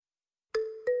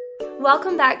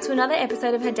Welcome back to another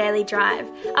episode of Her Daily Drive,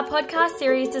 a podcast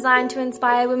series designed to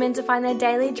inspire women to find their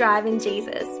daily drive in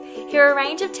Jesus. Here are a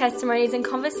range of testimonies and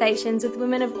conversations with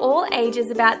women of all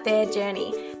ages about their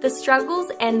journey, the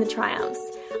struggles and the triumphs.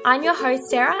 I'm your host,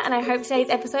 Sarah, and I hope today's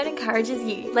episode encourages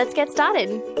you. Let's get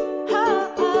started.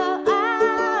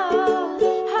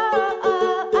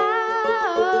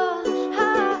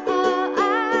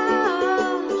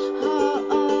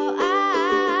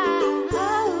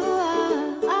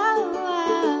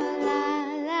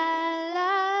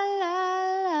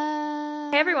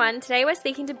 Hey everyone, today we're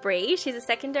speaking to Bree. She's a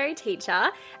secondary teacher,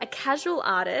 a casual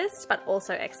artist, but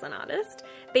also excellent artist,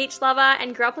 beach lover,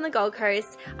 and grew up on the Gold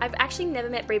Coast. I've actually never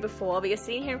met Bree before, but you're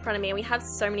sitting here in front of me and we have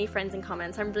so many friends in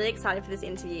common, so I'm really excited for this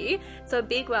interview. So a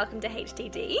big welcome to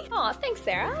HDD. Oh, thanks,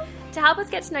 Sarah. To help us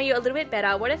get to know you a little bit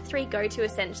better, what are 3 go-to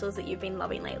essentials that you've been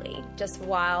loving lately? Just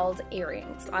wild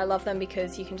earrings. I love them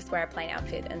because you can just wear a plain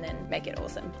outfit and then make it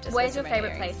awesome. Where's your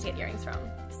favourite place to get earrings from?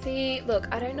 See, look,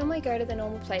 I don't normally go to the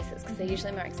normal places because they're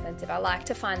usually more expensive. I like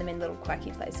to find them in little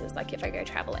quirky places, like if I go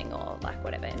travelling or like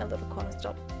whatever, in a little corner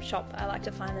shop, I like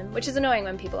to find them, which is annoying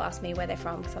when people ask me where they're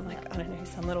from because I'm like, I don't know,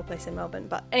 some little place in Melbourne.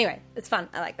 But anyway, it's fun.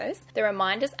 I like those. The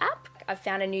Reminders app, I've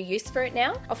found a new use for it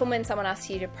now. Often when someone asks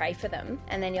you to pray for them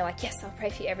and then you're like, yes, I'll pray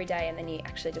for you every day, and then you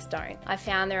actually just don't. I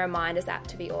found the Reminders app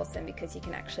to be awesome because you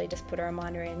can actually just put a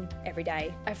reminder in every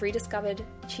day. I've rediscovered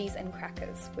cheese and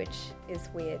crackers, which is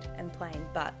weird and plain,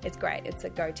 but it's great. It's a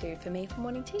go-to for me for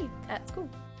morning tea at school.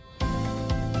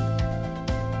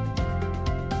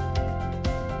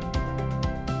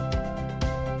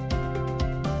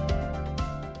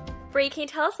 Bree, can you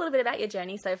tell us a little bit about your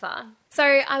journey so far? So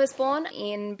I was born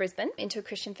in Brisbane into a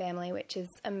Christian family, which is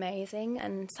amazing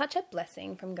and such a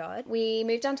blessing from God. We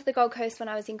moved down to the Gold Coast when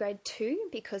I was in grade 2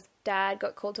 because Dad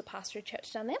got called to pastor a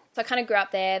church down there. So I kind of grew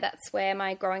up there. That's where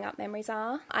my growing up memories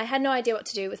are. I had no idea what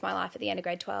to do with my life at the end of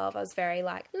grade 12. I was very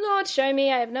like, Lord, show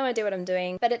me. I have no idea what I'm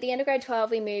doing. But at the end of grade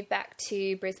 12, we moved back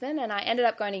to Brisbane and I ended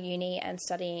up going to uni and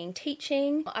studying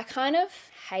teaching. I kind of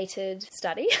hated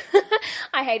study.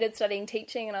 I hated studying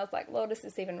teaching and I was like, Lord, is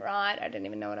this even right? I don't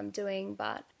even know what I'm doing.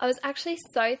 But I was actually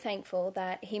so thankful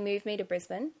that he moved me to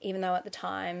Brisbane, even though at the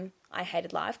time I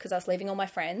hated life because I was leaving all my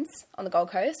friends on the Gold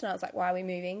Coast and I was like, why are we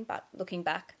moving? But looking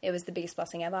back, it was the biggest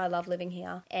blessing ever. I love living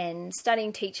here. And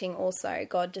studying teaching also,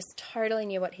 God just totally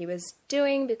knew what he was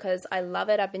doing because I love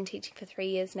it. I've been teaching for 3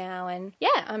 years now and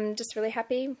yeah, I'm just really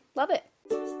happy. Love it.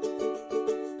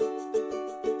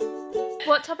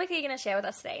 What topic are you going to share with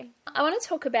us today? I want to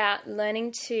talk about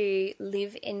learning to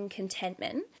live in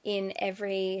contentment in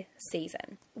every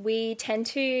season. We tend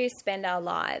to spend our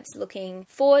lives looking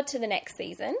forward to the next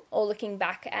season or looking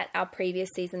back at our previous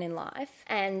season in life,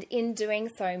 and in doing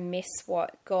so miss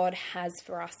what God has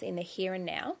for us in the here and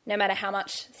now. No matter how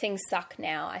much things suck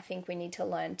now, I think we need to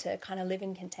learn to kind of live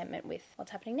in contentment with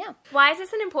what's happening now. Why is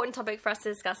this an important topic for us to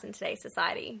discuss in today's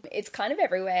society? It's kind of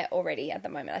everywhere already at the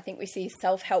moment. I think we see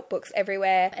self-help books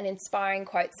everywhere and inspiring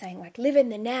quotes saying like, live in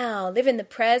the now, live in the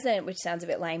present, which sounds a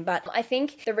bit lame, but I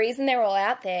think the reason they're all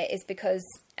out there is because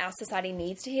our society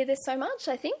needs to hear this so much,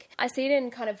 I think. I see it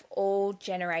in kind of all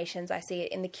generations. I see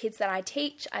it in the kids that I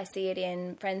teach. I see it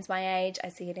in friends my age. I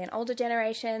see it in older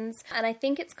generations. And I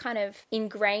think it's kind of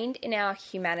ingrained in our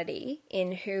humanity,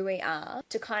 in who we are,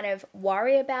 to kind of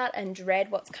worry about and dread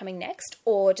what's coming next,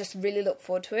 or just really look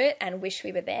forward to it and wish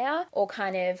we were there, or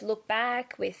kind of look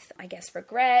back with, I guess,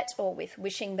 regret or with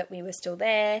wishing that we were still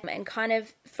there, and kind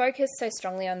of focus so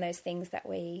strongly on those things that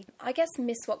we, I guess,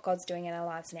 miss what God's doing in our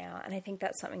lives now. And I think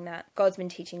that's something that God's been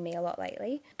teaching me a lot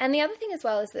lately. And the other thing as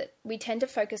well is that we tend to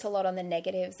focus a lot on the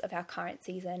negatives of our current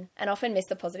season and often miss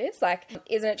the positives. Like,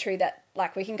 isn't it true that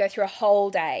like we can go through a whole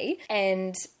day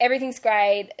and everything's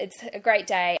great, it's a great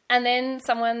day, and then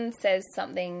someone says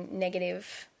something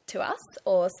negative to us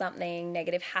or something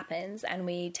negative happens and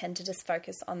we tend to just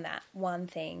focus on that one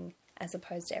thing as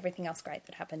opposed to everything else great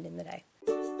that happened in the day.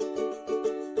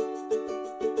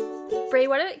 Bree,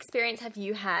 what experience have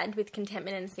you had with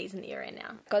contentment in the season that you're in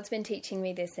now? God's been teaching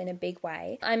me this in a big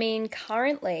way. I mean,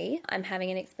 currently I'm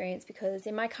having an experience because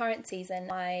in my current season,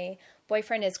 my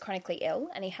boyfriend is chronically ill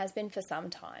and he has been for some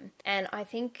time. And I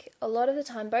think a lot of the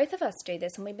time both of us do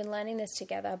this and we've been learning this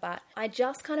together, but I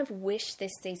just kind of wish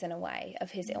this season away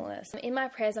of his illness. In my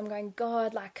prayers, I'm going,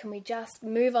 God, like, can we just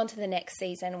move on to the next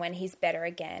season when he's better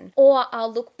again? Or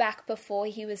I'll look back before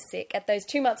he was sick at those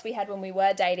 2 months we had when we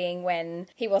were dating, when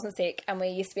he wasn't sick and we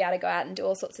used to be able to go out and do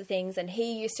all sorts of things and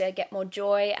he used to get more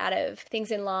joy out of things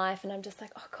in life. And I'm just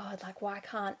like, oh God, like, why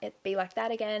can't it be like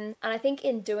that again? And I think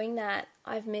in doing that,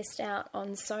 I've missed out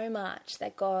on so much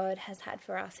that God has had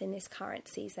for us in this current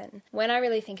season. When I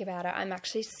really think about it, I'm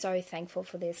actually so thankful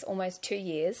for this almost 2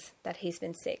 years that he's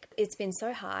been sick. It's been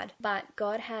so hard, but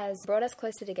God has brought us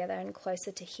closer together and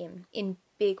closer to him in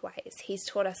big ways. He's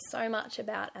taught us so much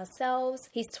about ourselves.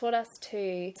 He's taught us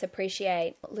to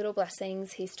appreciate little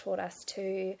blessings. He's taught us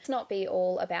to not be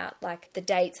all about like the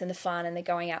dates and the fun and the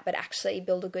going out, but actually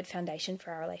build a good foundation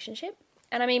for our relationship.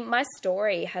 And I mean, my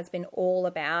story has been all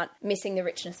about missing the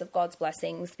richness of God's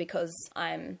blessings because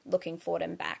I'm looking forward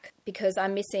and back. Because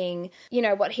I'm missing,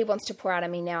 what he wants to pour out of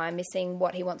me now. I'm missing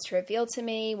what he wants to reveal to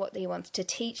me, what he wants to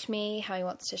teach me, how he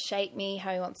wants to shape me,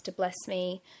 how he wants to bless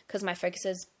me, because my focus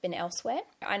has been elsewhere.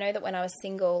 I know that when I was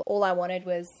single, all I wanted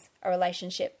was a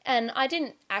relationship. And I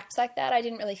didn't act like that. I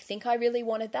didn't really think I really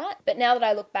wanted that. But now that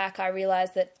I look back, I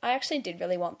realize that I actually did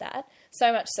really want that.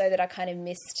 So much so that I kind of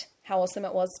missed how awesome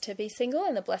it was to be single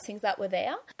and the blessings that were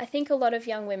there. I think a lot of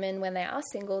young women, when they are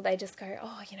single, they just go,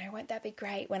 won't that be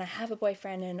great when I have a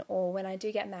boyfriend or when I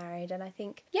do get married? And I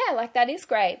think, yeah, like that is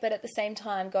great. But at the same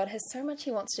time, God has so much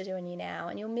he wants to do in you now.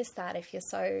 And you'll miss that if you're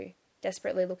so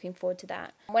desperately looking forward to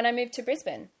that. When I moved to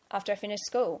Brisbane, after I finished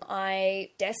school, I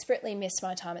desperately missed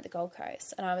my time at the Gold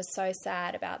Coast. And I was so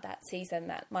sad about that season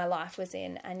that my life was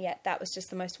in. And yet that was just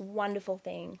the most wonderful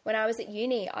thing. When I was at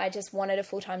uni, I just wanted a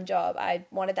full-time job. I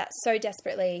wanted that so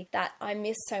desperately that I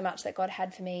missed so much that God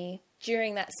had for me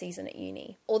during that season at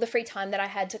uni. All the free time that I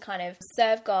had to kind of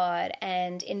serve God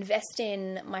and invest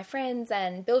in my friends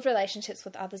and build relationships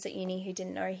with others at uni who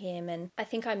didn't know him. And I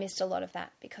think I missed a lot of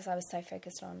that because I was so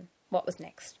focused on what was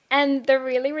next. And the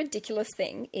really ridiculous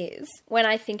thing is when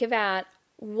I think about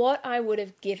what I would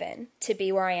have given to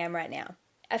be where I am right now.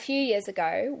 A few years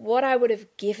ago, what I would have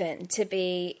given to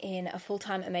be in a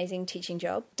full-time amazing teaching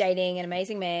job, dating an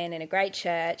amazing man in a great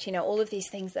church, all of these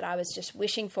things that I was just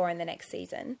wishing for in the next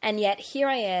season. And yet here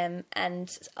I am, and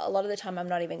a lot of the time I'm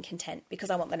not even content because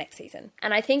I want the next season.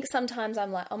 And I think sometimes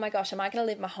I'm like, oh my gosh, am I going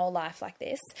to live my whole life like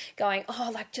this? Going,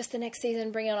 just the next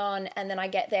season, bring it on. And then I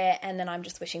get there and then I'm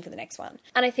just wishing for the next one.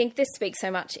 And I think this speaks so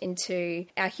much into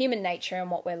our human nature and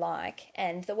what we're like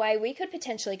and the way we could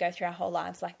potentially go through our whole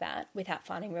lives like that without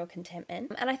finding real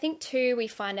contentment. And I think too, we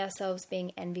find ourselves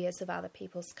being envious of other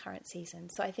people's current season.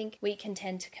 So I think we can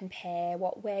tend to compare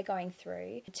what we're going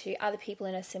through to other people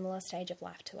in a similar stage of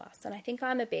life to us. And I think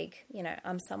I'm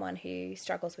I'm someone who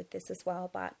struggles with this as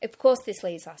well. But of course, this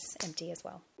leaves us empty as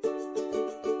well.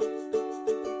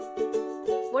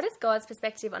 What is God's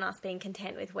perspective on us being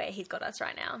content with where he's got us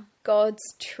right now? God's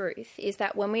truth is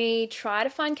that when we try to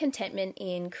find contentment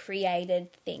in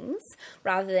created things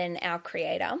rather than our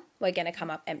creator, we're going to come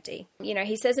up empty.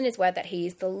 He says in his word that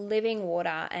he's the living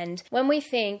water. And when we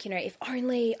think, if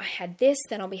only I had this,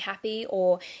 then I'll be happy.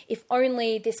 Or if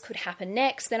only this could happen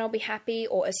next, then I'll be happy.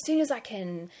 Or as soon as I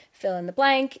can fill in the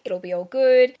blank, it'll be all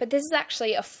good. But this is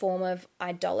actually a form of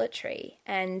idolatry.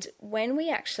 And when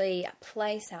we actually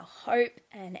place our hope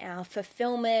and our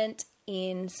fulfillment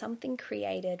in something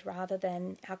created rather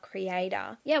than our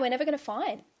creator, we're never going to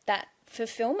find that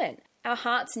fulfillment. Our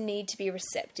hearts need to be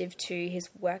receptive to his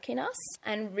work in us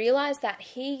and realize that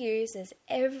he uses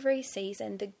every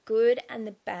season, the good and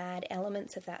the bad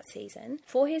elements of that season,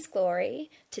 for his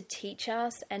glory to teach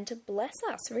us and to bless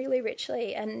us really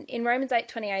richly. And in Romans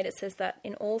 8:28, it says that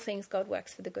in all things God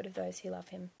works for the good of those who love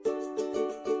him.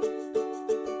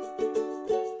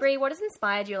 Brie, what has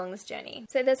inspired you along this journey?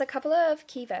 So there's a couple of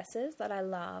key verses that I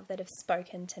love that have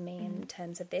spoken to me in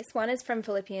terms of this. One is from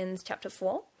Philippians chapter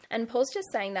 4. And Paul's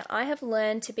just saying that I have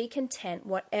learned to be content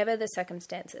whatever the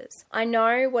circumstances. I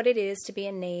know what it is to be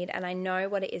in need and I know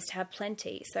what it is to have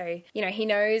plenty. So, he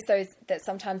knows that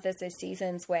sometimes there's those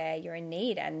seasons where you're in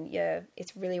need and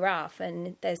it's really rough.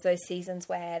 And there's those seasons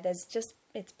where there's just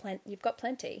you've got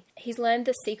plenty. He's learned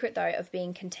the secret, though, of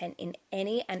being content in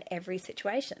any and every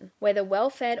situation. Whether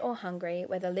well-fed or hungry,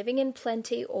 whether living in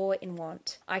plenty or in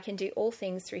want, I can do all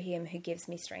things through him who gives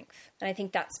me strength. And I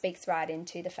think that speaks right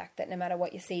into the fact that no matter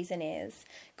what your season is,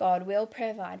 God will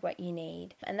provide what you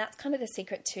need. And that's kind of the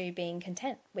secret to being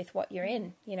content with what you're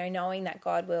in, knowing that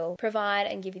God will provide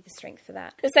and give you the strength for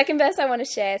that. The second verse I want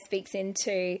to share speaks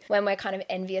into when we're kind of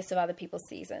envious of other people's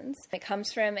seasons. It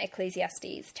comes from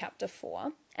Ecclesiastes chapter 4.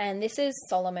 And this is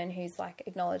Solomon, who's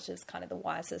acknowledged as kind of the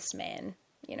wisest man,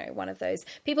 one of those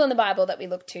people in the Bible that we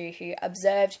look to who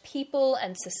observed people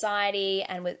and society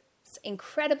and was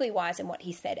incredibly wise in what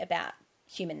he said about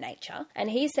human nature. And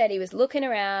he said he was looking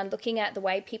around, looking at the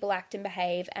way people act and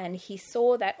behave, and he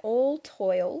saw that all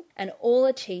toil and all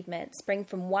achievement spring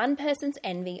from one person's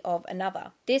envy of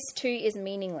another. This too is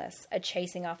meaningless, a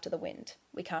chasing after the wind.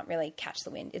 We can't really catch the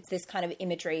wind. It's this kind of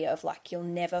imagery of like you'll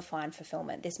never find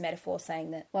fulfillment. This metaphor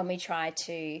saying that when we try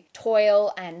to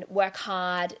toil and work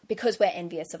hard because we're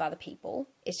envious of other people,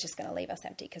 it's just going to leave us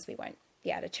empty because we won't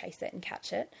be able to chase it and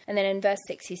catch it. And then in verse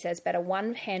 6 he says, better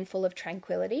one handful of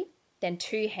tranquility than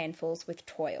 2 handfuls with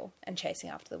toil and chasing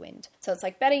after the wind. So it's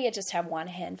like better you just have 1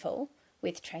 handful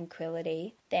with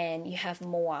tranquility, then you have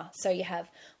more. So you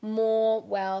have more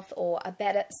wealth or a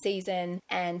better season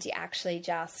and you're actually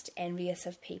just envious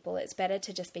of people. It's better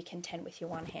to just be content with your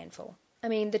 1 handful. I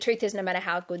mean, the truth is no matter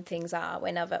how good things are,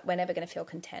 we're never going to feel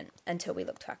content until we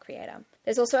look to our Creator.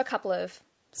 There's also a couple of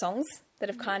songs that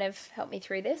have kind of helped me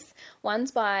through this.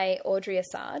 One's by Audrey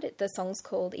Assad. The song's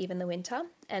called Even the Winter.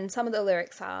 And some of the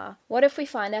lyrics are, what if we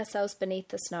find ourselves beneath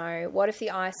the snow? What if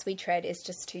the ice we tread is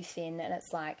just too thin? And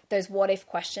it's like those what if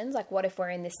questions, like what if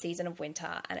we're in this season of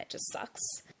winter and it just sucks?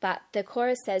 But the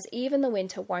chorus says, even the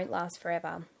winter won't last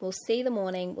forever. We'll see the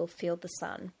morning, we'll feel the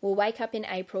sun. We'll wake up in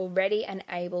April ready and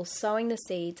able, sowing the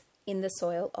seeds in the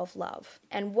soil of love.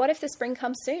 And what if the spring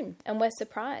comes soon and we're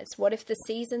surprised? What if the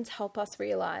seasons help us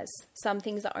realize some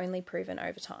things are only proven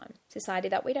over time? This idea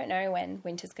that we don't know when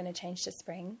winter's going to change to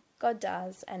spring. God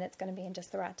does, and it's going to be in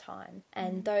just the right time.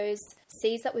 And those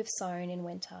seeds that we've sown in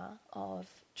winter of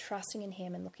trusting in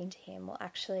Him and looking to Him will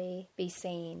actually be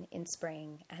seen in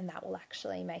spring, and that will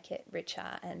actually make it richer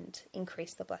and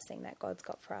increase the blessing that God's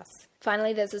got for us.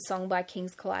 Finally, there's a song by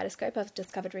King's Kaleidoscope I've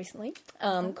discovered recently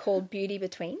called Beauty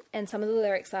Between, and some of the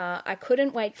lyrics are, I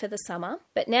couldn't wait for the summer,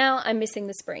 but now I'm missing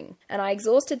the spring, and I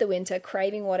exhausted the winter,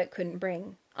 craving what it couldn't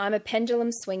bring. I'm a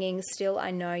pendulum swinging, still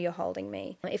I know you're holding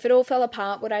me. If it all fell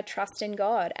apart, would I trust in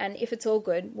God? And if it's all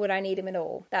good, would I need Him at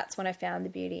all? That's when I found the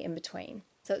beauty in between.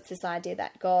 So it's this idea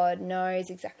that God knows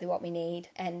exactly what we need,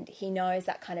 and He knows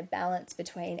that kind of balance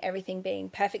between everything being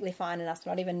perfectly fine and us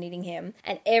not even needing Him,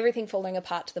 and everything falling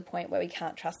apart to the point where we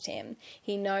can't trust Him.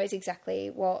 He knows exactly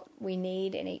what we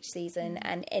need in each season,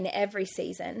 and in every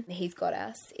season He's got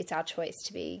us. It's our choice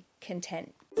to be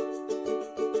content.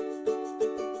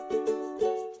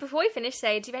 Before we finish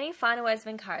today, do you have any final words of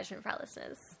encouragement for our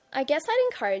listeners? I guess I'd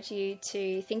encourage you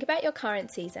to think about your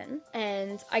current season,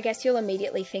 and I guess you'll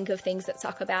immediately think of things that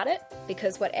suck about it,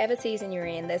 because whatever season you're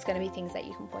in, there's going to be things that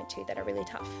you can point to that are really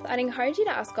tough. I'd encourage you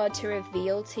to ask God to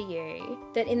reveal to you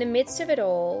that in the midst of it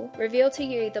all, reveal to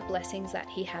you the blessings that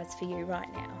He has for you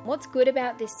right now. What's good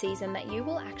about this season that you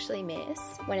will actually miss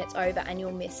when it's over, and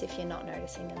you'll miss if you're not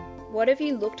noticing them? What have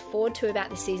you looked forward to about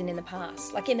this season in the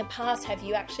past? Like in the past, have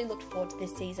you actually looked forward to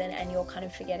this season and you're kind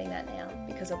of forgetting that now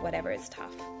because of whatever is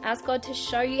tough? Ask God to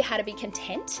show you how to be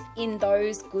content in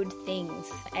those good things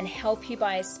and help you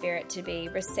by His Spirit to be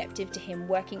receptive to Him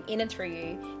working in and through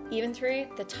you, even through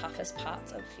the toughest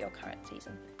parts of your current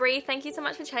season. Bree, thank you so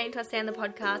much for chatting to us today on the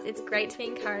podcast. It's great to be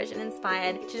encouraged and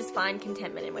inspired to just find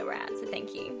contentment in where we're at, so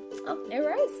thank you. Oh, no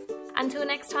worries. Until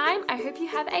next time, I hope you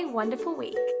have a wonderful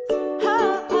week.